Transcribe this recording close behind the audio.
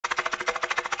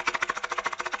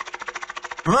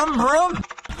Brum, brum.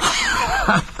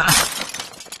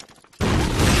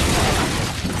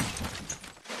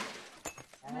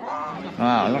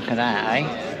 Wow, look at that, eh?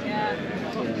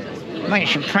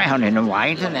 Makes you proud in a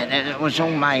way, doesn't it? That it was all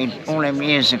made all them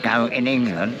years ago in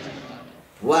England.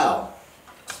 Well,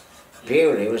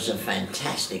 Beaulieu was a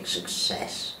fantastic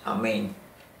success. I mean,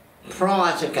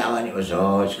 prior to going, it was,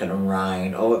 oh, it's going to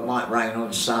rain, or it might rain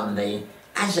on Sunday.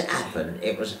 As it happened,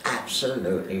 it was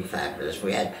absolutely fabulous.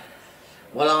 We had,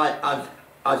 well,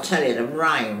 I tell you, the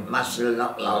rain must have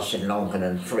not lasted longer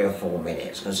than 3 or 4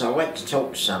 minutes, because I went to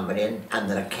talk to somebody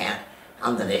under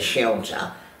their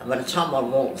shelter, and by the time I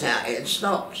walked out, it had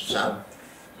stopped. So,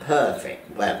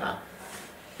 perfect weather.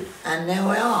 And there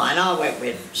we are, and I went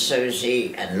with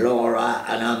Suzie and Laura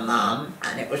and her mum,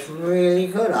 and it was really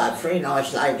good. I had 3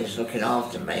 nice ladies looking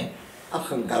after me. I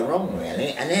couldn't go wrong,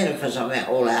 really. And then, because I met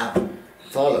all our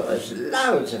followers,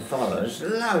 loads of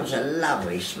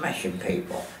lovely, smashing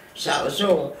people. So it was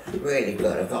all really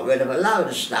good. I got rid of a load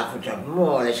of stuff which I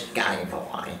more or less gave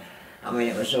away. I mean,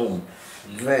 it was all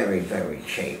very, very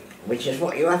cheap, which is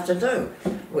what you have to do.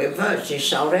 We virtually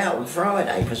sold out on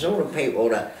Friday, because all the people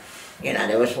that, you know,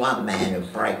 there was one man who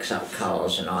breaks up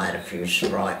cars, and I had a few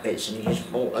Sprite bits, and he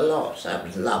just bought a lot, so it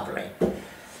was lovely.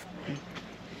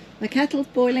 The kettle's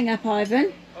boiling up,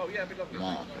 Ivan. Oh yeah, we love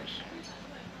marvellous.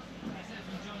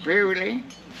 Beaulieu.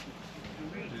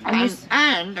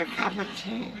 And a cup of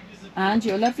tea. And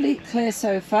your lovely clear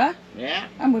sofa. Yeah.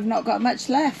 And we've not got much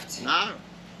left. No.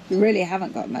 We really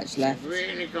haven't got much left. We've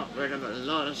really got rid of a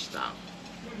lot of stuff.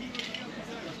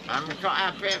 And we've got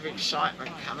our bit of excitement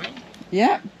coming.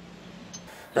 Yep.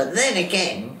 But then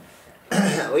again,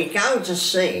 we go to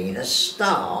see the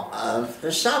start of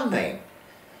the Sunbeam.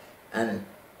 And,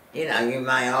 you know, you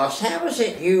may ask, how was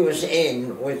it you was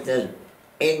in with the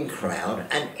in crowd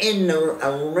and in the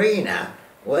arena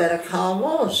where the car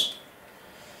was?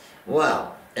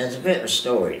 Well, there's a bit of a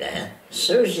story there.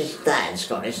 Suzie's dad's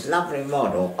got this lovely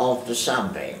model of the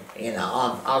Sunbeam. You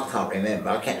know, I can't remember.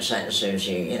 I kept saying to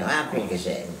Suzie, you know, how big is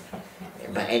it?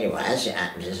 But anyway, as it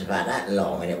happens, it's about that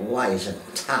long and it weighs a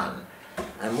ton.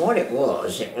 And what it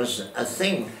was a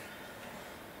thing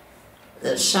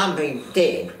that Sunbeam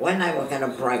did when they were going to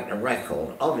break the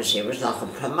record. Obviously, it was like a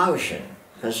promotion.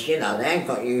 Because, you know, they ain't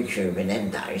got YouTube in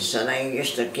them days, so they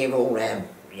used to give all their,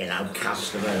 you know,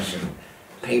 customers and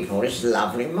people this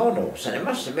lovely model. So there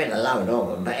must have been a load of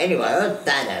them. But anyway, her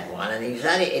dad had one, and he's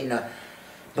had it in the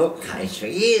bookcase for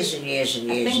years and years and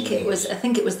years. I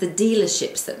think it was the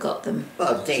dealerships that got them.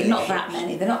 Well, so not that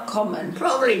many. They're not common.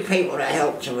 Probably people that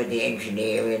helped them with the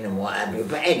engineering and what have you.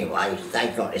 But anyway, they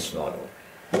got this model.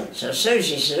 So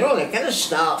Suzie says, oh, they're going to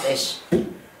start this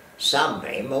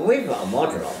Sunbeam. Well, we've got a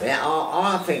model of it.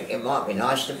 I think it might be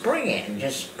nice to bring it and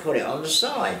just put it on the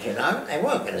side, you know. They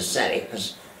weren't going to sell it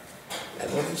because they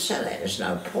wouldn't sell it. There's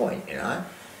no point, you know.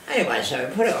 Anyway, so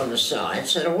we put it on the side.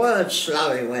 So the word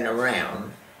slowly went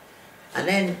around. And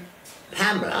then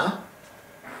Pamela,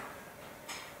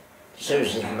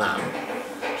 Susie's mum,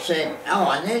 said,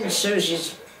 oh, and then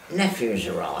Susie's nephews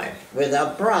arrived with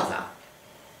her brother.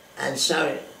 And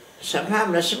so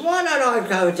Pamela said, why don't I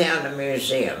go down to the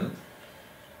museum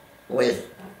with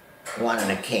one of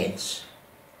the kids?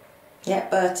 Yeah,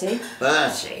 Bertie,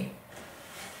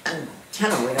 and tell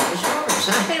them we got this model.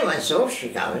 So anyway, so off she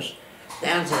goes,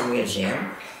 down to the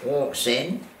museum, walks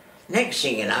in. Next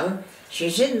thing you know,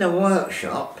 she's in the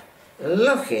workshop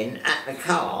looking at the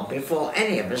car before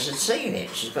any of us had seen it.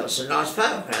 She's got some nice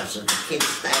photographs of the kids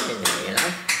standing there, you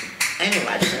know.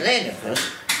 Anyway, so then, of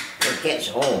course, it gets,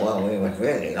 oh, well, we would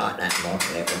really like that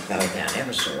model, it would go down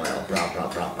ever so well, blah,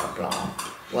 blah, blah, blah, blah.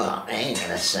 Well, they ain't going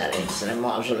to sell it, so they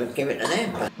might as well give it to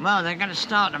them. But well, they're going to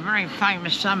start a very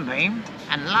famous Sunbeam,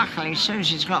 and luckily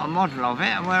Susie's got a model of it,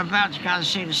 and we're about to go and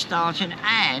see the starting,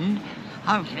 and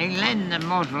hopefully lend the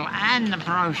model and the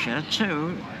brochure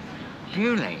to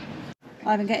Beaulieu.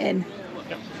 Ivan, get in.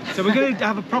 So we're going to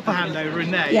have a proper handover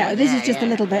in there. Yeah, this is just a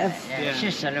little bit of It's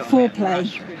just a little foreplay.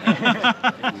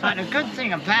 But the good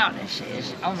thing about this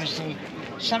is, obviously,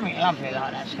 something lovely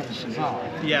like that's going to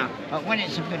survive. Yeah. But when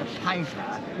it's a bit of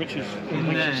paper, which is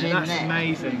in there, that's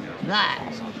amazing.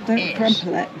 That Don't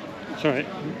crumple it. Sorry.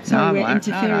 So we're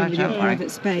interfering with your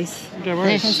private space.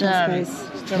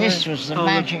 This was the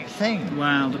magic thing.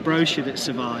 Wow, the brochure that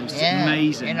survives. It's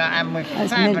amazing. You know, and with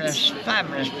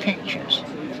fabulous pictures.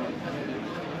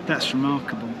 That's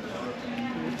remarkable.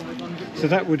 So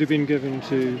that would have been given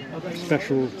to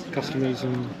special customers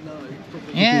and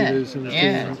dealers and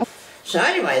things. So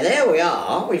anyway, there we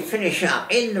are. We finish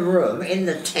up in the room, in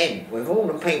the tent, with all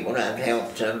the people that have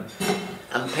helped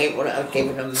and people that have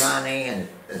given them money and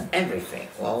everything.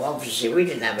 Well, obviously we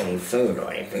didn't have any food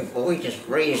or anything, but we just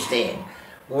breezed in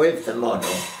with the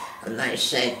model, and they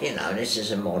said, you know, this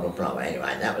is a model plumber.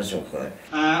 Anyway, that was all good.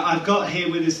 I've got here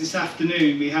with us this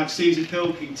afternoon, we have Suzie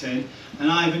Pilkington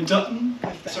and Ivan Dutton.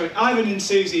 Sorry, Ivan and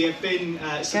Suzie have been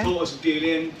supporters of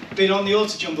Beaulieu and been on the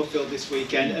Autojumble field this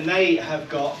weekend, and they have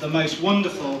got the most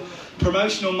wonderful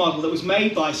promotional model that was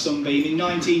made by Sunbeam in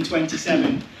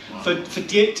 1927 to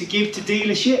give to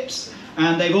dealerships.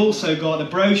 And they've also got a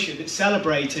brochure that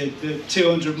celebrated the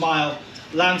 200-mile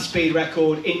land speed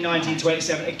record in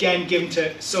 1927, again given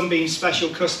to Sunbeam special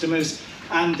customers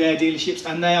and their dealerships,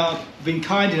 and they are been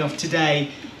kind enough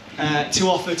today to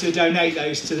offer to donate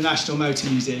those to the National Motor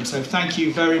Museum. So thank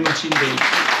you very much indeed.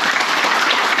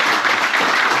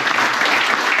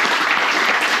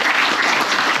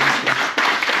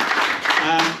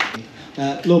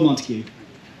 Lord Montague.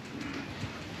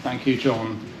 Thank you,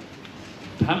 John.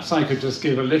 Perhaps I could just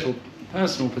give a little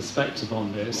personal perspective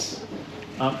on this.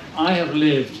 I have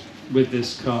lived with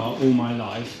this car all my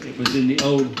life. It was in the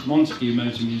old Montague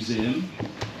Motor Museum,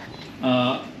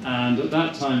 and at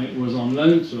that time it was on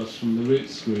loan to us from the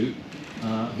Roots Group,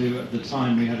 who at the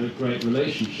time we had a great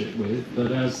relationship with,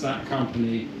 but as that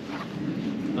company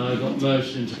got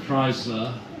merged into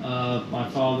Chrysler, my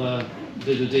father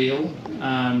did a deal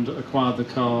and acquired the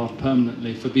car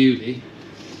permanently for Beaulieu.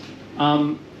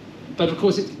 But of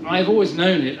course, I've always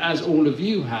known it, as all of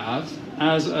you have,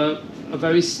 as a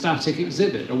very static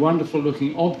exhibit, a wonderful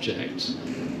looking object,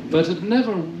 but had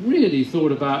never really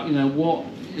thought about, you know, what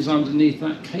is underneath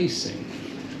that casing.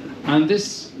 And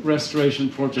this restoration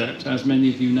project, as many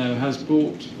of you know, has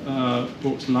brought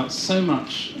to light so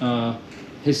much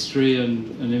history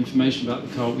and information about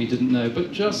the car we didn't know.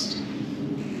 But just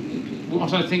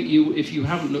what I think if you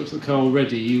haven't looked at the car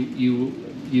already, you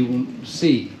will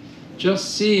see.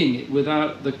 Just seeing it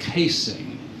without the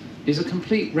casing is a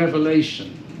complete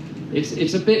revelation.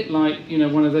 It's a bit like, you know,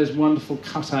 one of those wonderful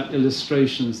cut-out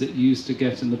illustrations that you used to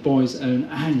get in the Boys' Own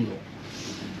Annual.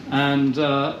 And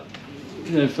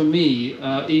you know, for me,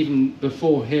 even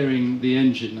before hearing the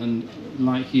engine, and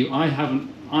like you, I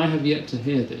have yet to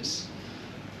hear this.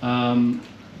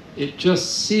 It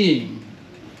just seeing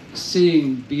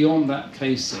beyond that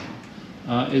casing.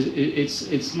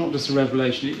 It's not just a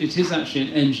revelation, it is actually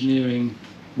an engineering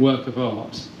work of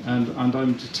art, and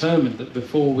I'm determined that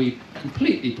before we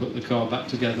completely put the car back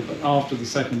together, but after the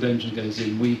second engine goes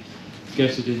in, we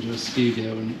get it into a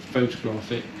studio and photograph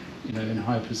it, you know, in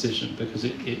high precision, because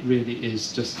it really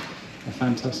is just a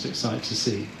fantastic sight to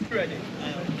see. Ready?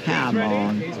 Come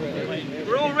on.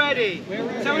 We're all ready.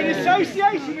 So in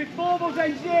association with Formal's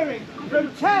Engineering, from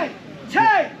 10,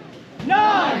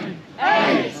 9,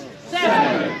 8,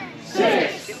 7,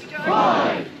 6,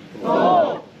 5,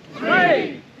 4,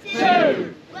 3,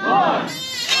 2, 1.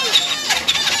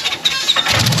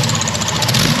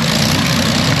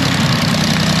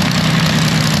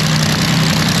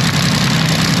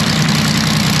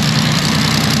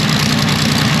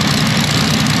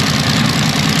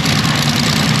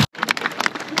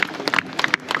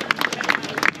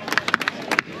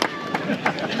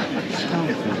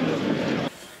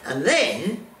 And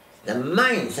then, the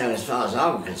main thing as far as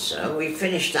I'm concerned, we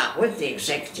finished up with the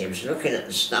executives looking at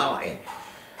the starting,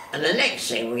 and the next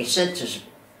thing we said to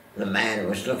the man who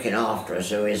was looking after us,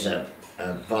 who is a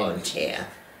volunteer,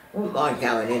 wouldn't mind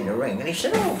going in the ring, and he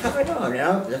said, oh, come on, and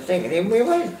opened the thing, and in we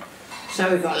went. So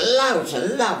we got loads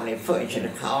of lovely footage of the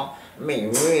car, me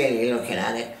really looking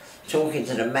at it, talking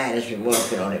to the man who's been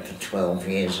working on it for 12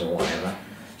 years or whatever.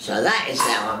 So that is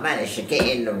how I managed to get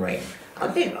in the ring. I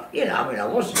didn't, you know, I mean, I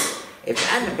wasn't, if it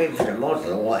hadn't been for the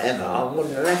model or whatever, I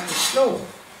wouldn't have left the stall.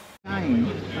 Yeah, you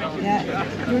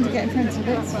want to get in front of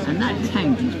it? And that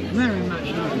tank is very much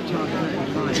like a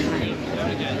Type 35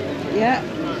 tank. Yeah,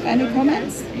 any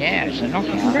comments? Yeah, it's a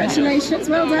knockout. Congratulations,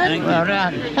 well done. Well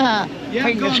done.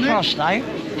 Fingers crossed, eh?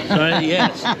 Sorry,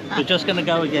 yes. We're just going to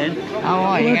go again. Oh,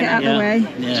 are you? We'll get out of the way.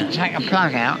 Yeah. To take a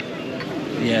plug out.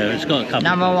 Yeah, it's got a couple.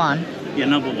 Number one. Yeah,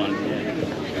 number one, yeah.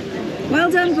 Well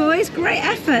done, boys. Great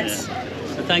effort.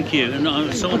 Yeah. So thank you. And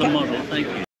I saw the model. Thank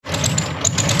you.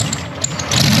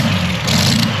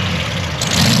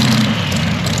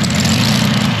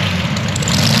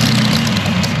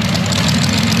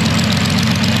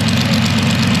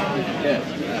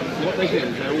 What they do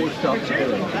is they always start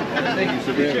together. It's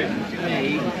a real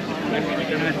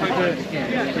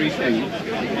 3 speeds,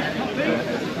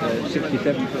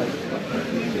 67 plates.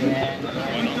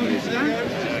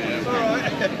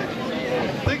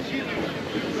 Thank you.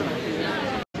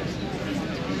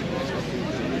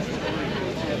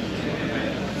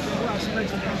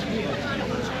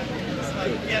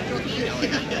 Yeah.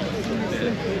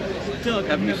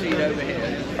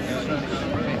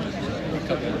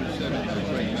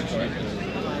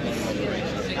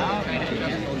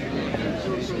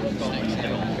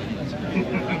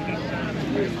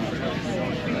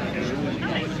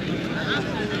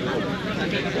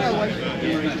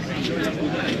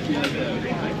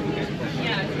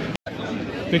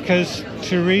 Because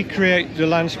to recreate the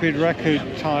land speed record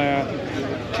tyre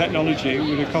technology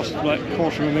would have cost like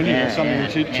 $250,000 or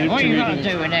something. What you've got to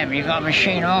do with them, you've got to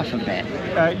machine off a bit.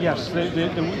 Yes,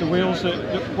 the wheels,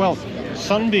 well,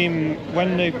 Sunbeam,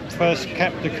 when they first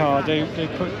kept the car, they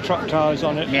put truck tyres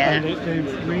on it and they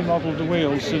remodeled the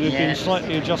wheels, so they've been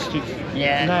slightly adjusted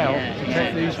now to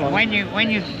take these ones. When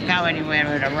you go anywhere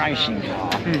with a racing car,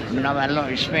 and I've had a lot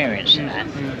of experience in that,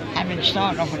 having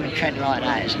started off with a tread like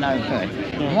that, it's no good.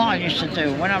 What I used to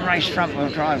do, when I raced front wheel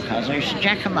drive cars, I used to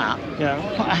jack them up,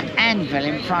 put an anvil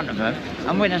in front of them,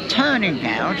 and with a turning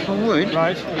gouge for wood, I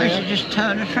used to just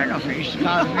turn the tread off. It used to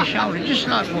go over my shoulder, just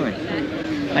like wood.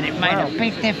 But it made a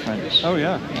big difference. Oh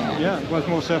yeah, with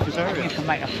more surface area. You can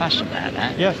make a fuss about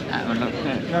that. Yes. That would look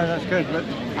good. No, that's good. But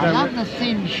I love the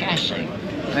thin chassis.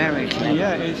 Very clever.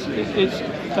 Yeah, it's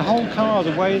the whole car,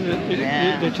 the way that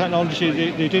the technology,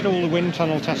 they did all the wind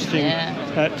tunnel testing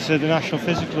at the National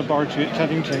Physical Laboratory at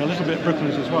Teddington, a little bit at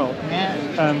Brooklands as well. Yeah.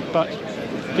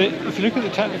 But if you look at the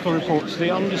technical reports, they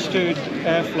understood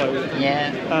airflow.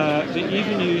 Yeah. They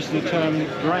even used the term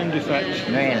ground effect.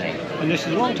 Really? And this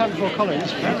is a long time before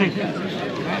Collins.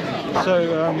 So,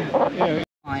 you know.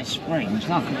 My springs,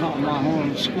 like I've got on my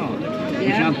Horn Scott,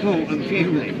 which I bought at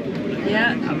Beaulieu.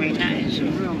 Yeah. I mean, that is a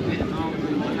real bit of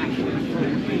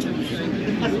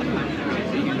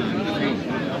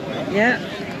Yeah.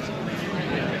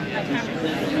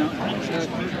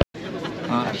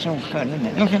 Oh, it's all good, isn't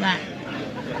it? Look at that.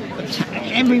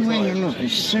 Everywhere you look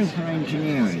is super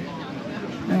engineering.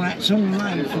 All that's all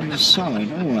made from the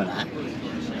solid, all of that.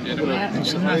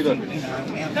 There's nothing, you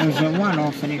know, it was a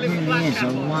one-off and it really is a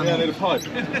one-off. Yeah, I need a pipe.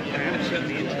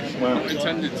 Well, I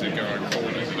intended to go on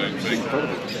corners, I don't think.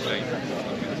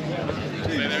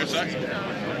 Stay there a sec.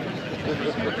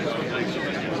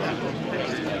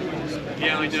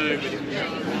 Yeah, I know.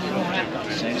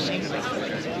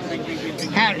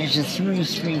 Apparently it's a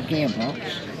 3-speed gearbox.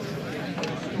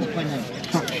 When the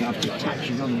truck shop it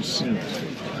touches on the seat.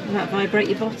 Will that vibrate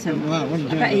your bottom? Well, I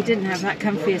bet he didn't have that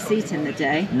comfy a seat in the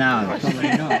day. No,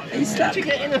 probably not. He's stuck.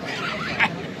 Yeah.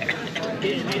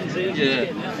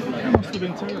 That must have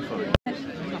been terrifying.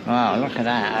 Oh, look at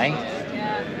that, eh?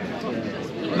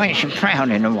 Makes you proud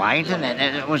in a way, doesn't it?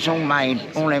 It was all made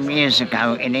all them years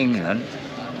ago in England,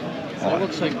 or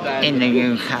in the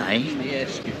UK.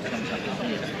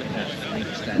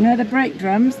 No, the brake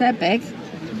drums, they're big.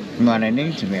 Well, they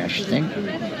need to be, I should think.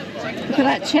 Look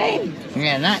at that chain.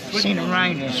 Yeah, that, see the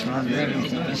radius rod and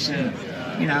everything, you see,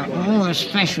 you know, all the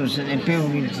specials that they're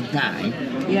building today,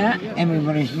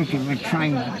 everybody's looking for a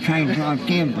train drive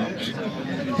gearbox.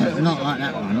 But not like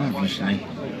that one, obviously.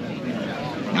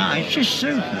 No, it's just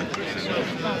super.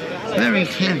 Very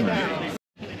clever.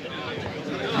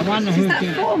 I wonder who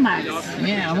did...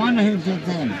 Yeah, I wonder who did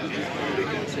them.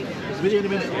 Ian,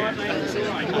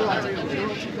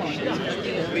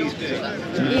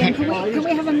 can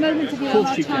we have a moment of your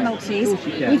channel, please?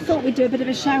 We thought we'd do a bit of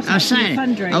a shout out for the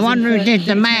fundraising. I wonder who did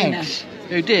the mags.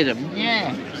 Who did them?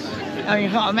 Yeah. Oh,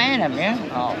 you've got a man, have you?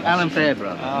 Oh, Alan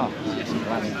Fairbrother. Oh.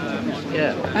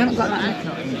 Yeah. I haven't got that. That's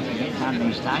not easy to get done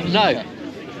these days. No. Is it?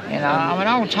 You know, I'm an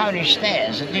old Tony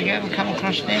Stairs. Did you ever come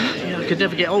across him? I could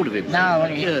never get hold of him. No, well,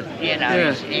 he was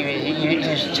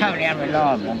totally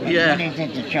unreliable. But when he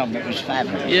did the job, it was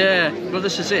fabulous. Yeah, well,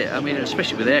 this is it. I mean,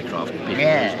 especially with aircraft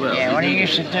as well. Yeah, well, he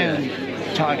used to do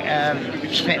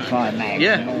Spitfire mags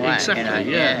and all that. Exactly,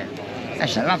 you know?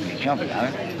 That's a lovely job,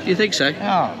 though. You think so?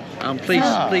 Oh. I'm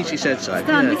pleased he said so.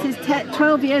 Stan, this is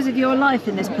 12 years of your life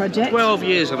in this project. 12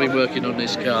 years I've been working on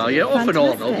this car, off and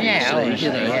on,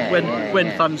 obviously,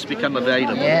 when funds become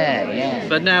available. Yeah.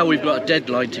 But now we've got a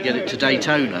deadline to get it to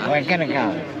Daytona. We're going to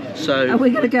go. So we're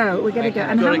going to go.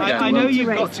 And how much I know you've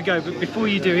got to go, but before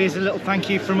you do, here's a little thank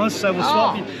you from us. So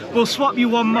we'll swap you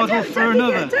one model for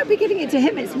another. Don't be giving it to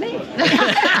him. It's me. Look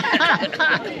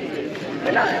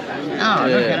at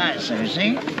that,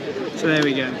 Suzie. So there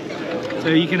we go. So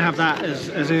you can have that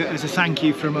as a thank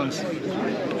you from us.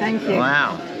 Thank you.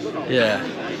 Wow. Yeah.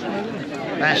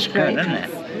 That's good, isn't it?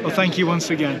 Well, thank you once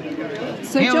again.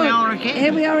 So here John, we are again.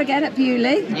 Here we are again at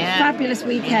Beaulieu. Yeah. Fabulous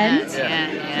weekend.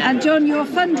 Yeah. And John, you're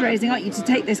fundraising, aren't you, to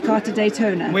take this car to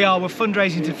Daytona? We're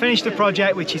fundraising to finish the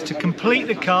project, which is to complete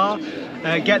the car,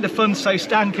 get the funds so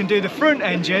Stan can do the front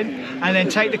engine, and then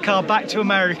take the car back to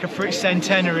America for its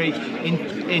centenary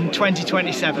in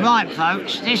 2027. Right,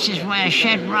 folks, this is where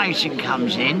shed racing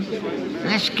comes in.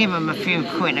 Let's give them a few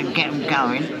quid and get them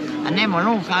going, and then we'll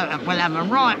all go. We'll have a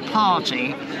right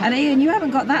party. And Ian, you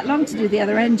haven't got that long to do the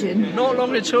other engine. Not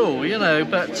long at all, you know,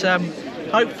 but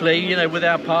hopefully, you know, with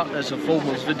our partners at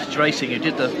Formals Vintage Racing who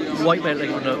did the white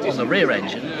metal on the rear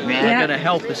engine, they're going to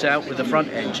help us out with the front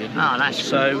engine. Oh, that's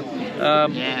so.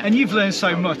 And you've learned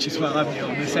so much as well, haven't you,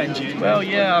 on this engine? Well,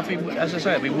 yeah, as I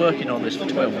say, I've been working on this for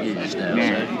 12 years now,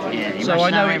 so I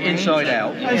know it inside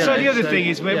out. And so the other thing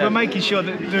is we're making sure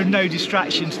that there are no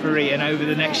distractions for Ian over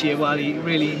the next year while he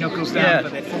really knuckles down for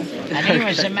this. And he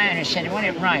was the man who said, when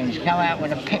it rains, go out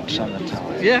with the picks on the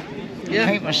tyre. Yeah.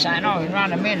 People are saying, oh, he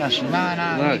ran a in. I said,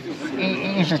 no.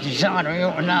 He's a designer, he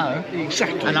ought to know.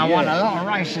 Exactly. And I won a lot of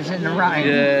races in the rain.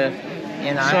 Yeah.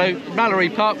 You know. So Mallory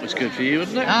Park was good for you,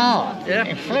 wasn't it? Oh, yeah.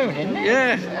 It flew, didn't it?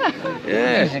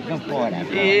 Yeah. He's a good boy, that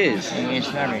boy. He is. He is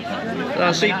very good.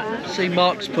 I see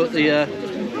Mark's put the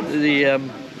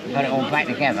got it all back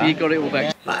together. He got it all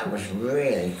back. But it was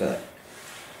really good.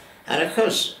 And of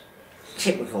course,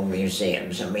 typical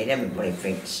museums, I mean, everybody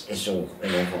thinks they've all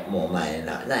got more money than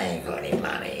that. They ain't got any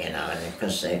money, you know, and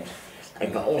because they've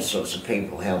got all sorts of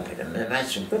people helping them. They've had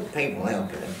some good people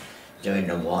helping them, doing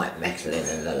the white metaling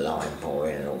and the line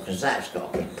boring and all, because that's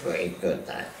got to be pretty good,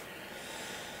 that.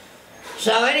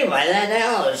 So anyway, there they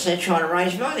are, they're trying to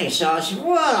raise money. So I said,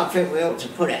 well, I think we ought to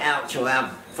put it out to our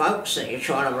folks that you're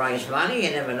trying to raise money.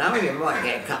 You never know, you might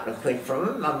get a couple of quid from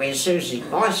them. I mean, Susie's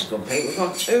bicycle people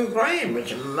got £2 grand,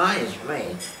 which amazed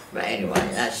me. But anyway,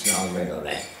 that's not real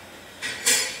there.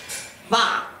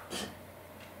 But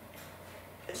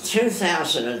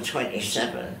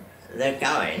 2027, they're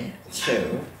going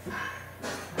to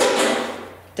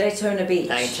Daytona Beach.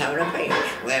 Daytona Beach,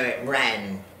 where it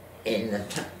ran in the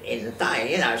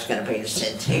day. You know, it's going to be the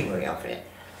centenary of it.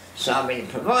 So I mean,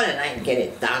 provided they can get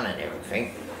it done and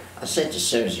everything, I said to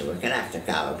Suzie, we're going to have to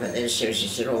go. But then Suzie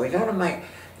said, oh, we don't want to make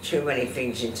too many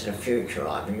things into the future,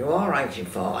 Ivan. You are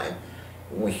 85,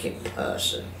 wicked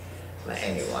person. But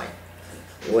anyway,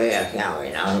 we're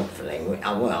going, hopefully.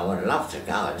 I would love to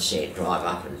go and see it drive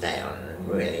up and down, and it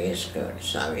really is good.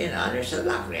 So, you know, and it's a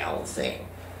lovely old thing.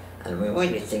 And I mean,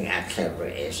 when you think how clever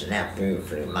it is and how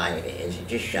beautifully made it is, it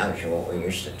just shows you what we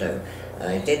used to do. And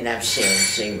they didn't have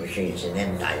CNC machines in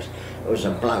them days. It was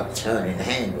a bloke turning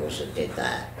handles that did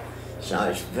that. So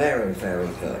it's very, very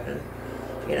good. And,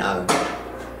 you know,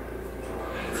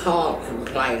 can't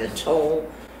complain at all.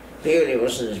 Beaulieu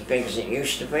wasn't as big as it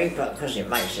used to be, but because it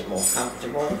makes it more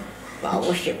comfortable. But I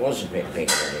wish it was a bit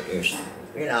bigger than it used to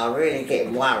be. You know, I'm really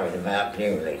getting worried about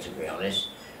Beaulieu, to be honest.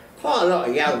 Quite a lot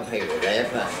of young people there,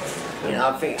 but, you know,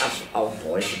 I think us old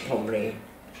boys are probably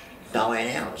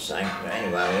dying out, so, but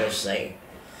anyway, we'll see.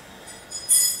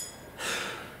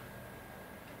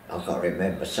 I've got to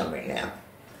remember something now.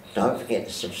 Don't forget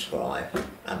to subscribe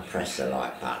and press the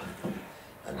like button.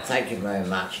 And thank you very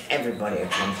much, everybody who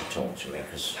comes to talk to me,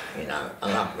 because, you know,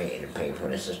 I love meeting people.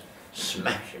 This is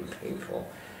smashing people.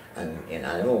 And, you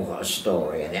know, they've all got a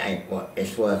story, and it ain't what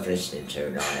it's worth listening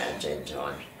to 9 out of 10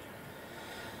 times.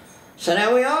 So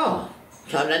there we are.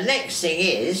 So the next thing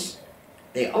is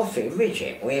the Offie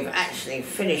Midget. We've actually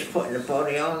finished putting the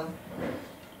body on.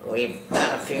 We've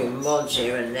done a few mods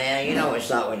here and there. You know what it's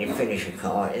like when you finish a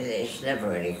car. It's never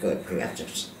really good. You have to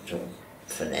sort of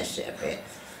finesse it a bit.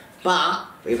 But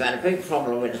we've had a big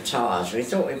problem with the tyres. We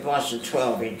thought we'd buy some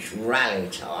 12-inch rally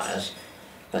tyres,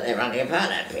 but they're only about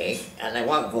that big, and they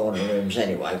won't go on the rims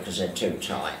anyway because they're too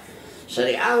tight. So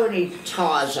the only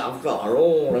tyres I've got are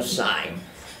all the same.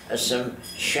 There's some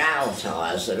shell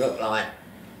tyres that look like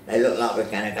we're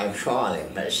going to go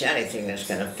trialling, but it's the only thing that's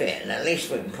going to fit, and at least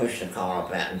we can push the car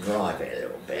about and drive it a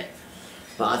little bit.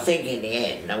 But I think in the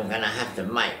end I'm going to have to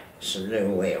make some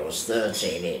new wheels,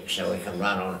 13-inch, so we can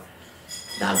run on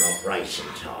Dunlop racing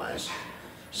tyres.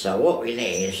 So what we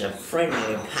need is a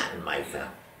friendly pattern maker.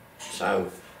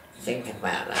 So think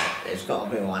about that. There's got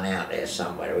to be one out there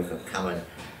somewhere we can come and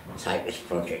take this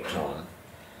project on.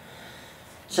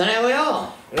 So there we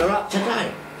are, you're up to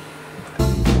date.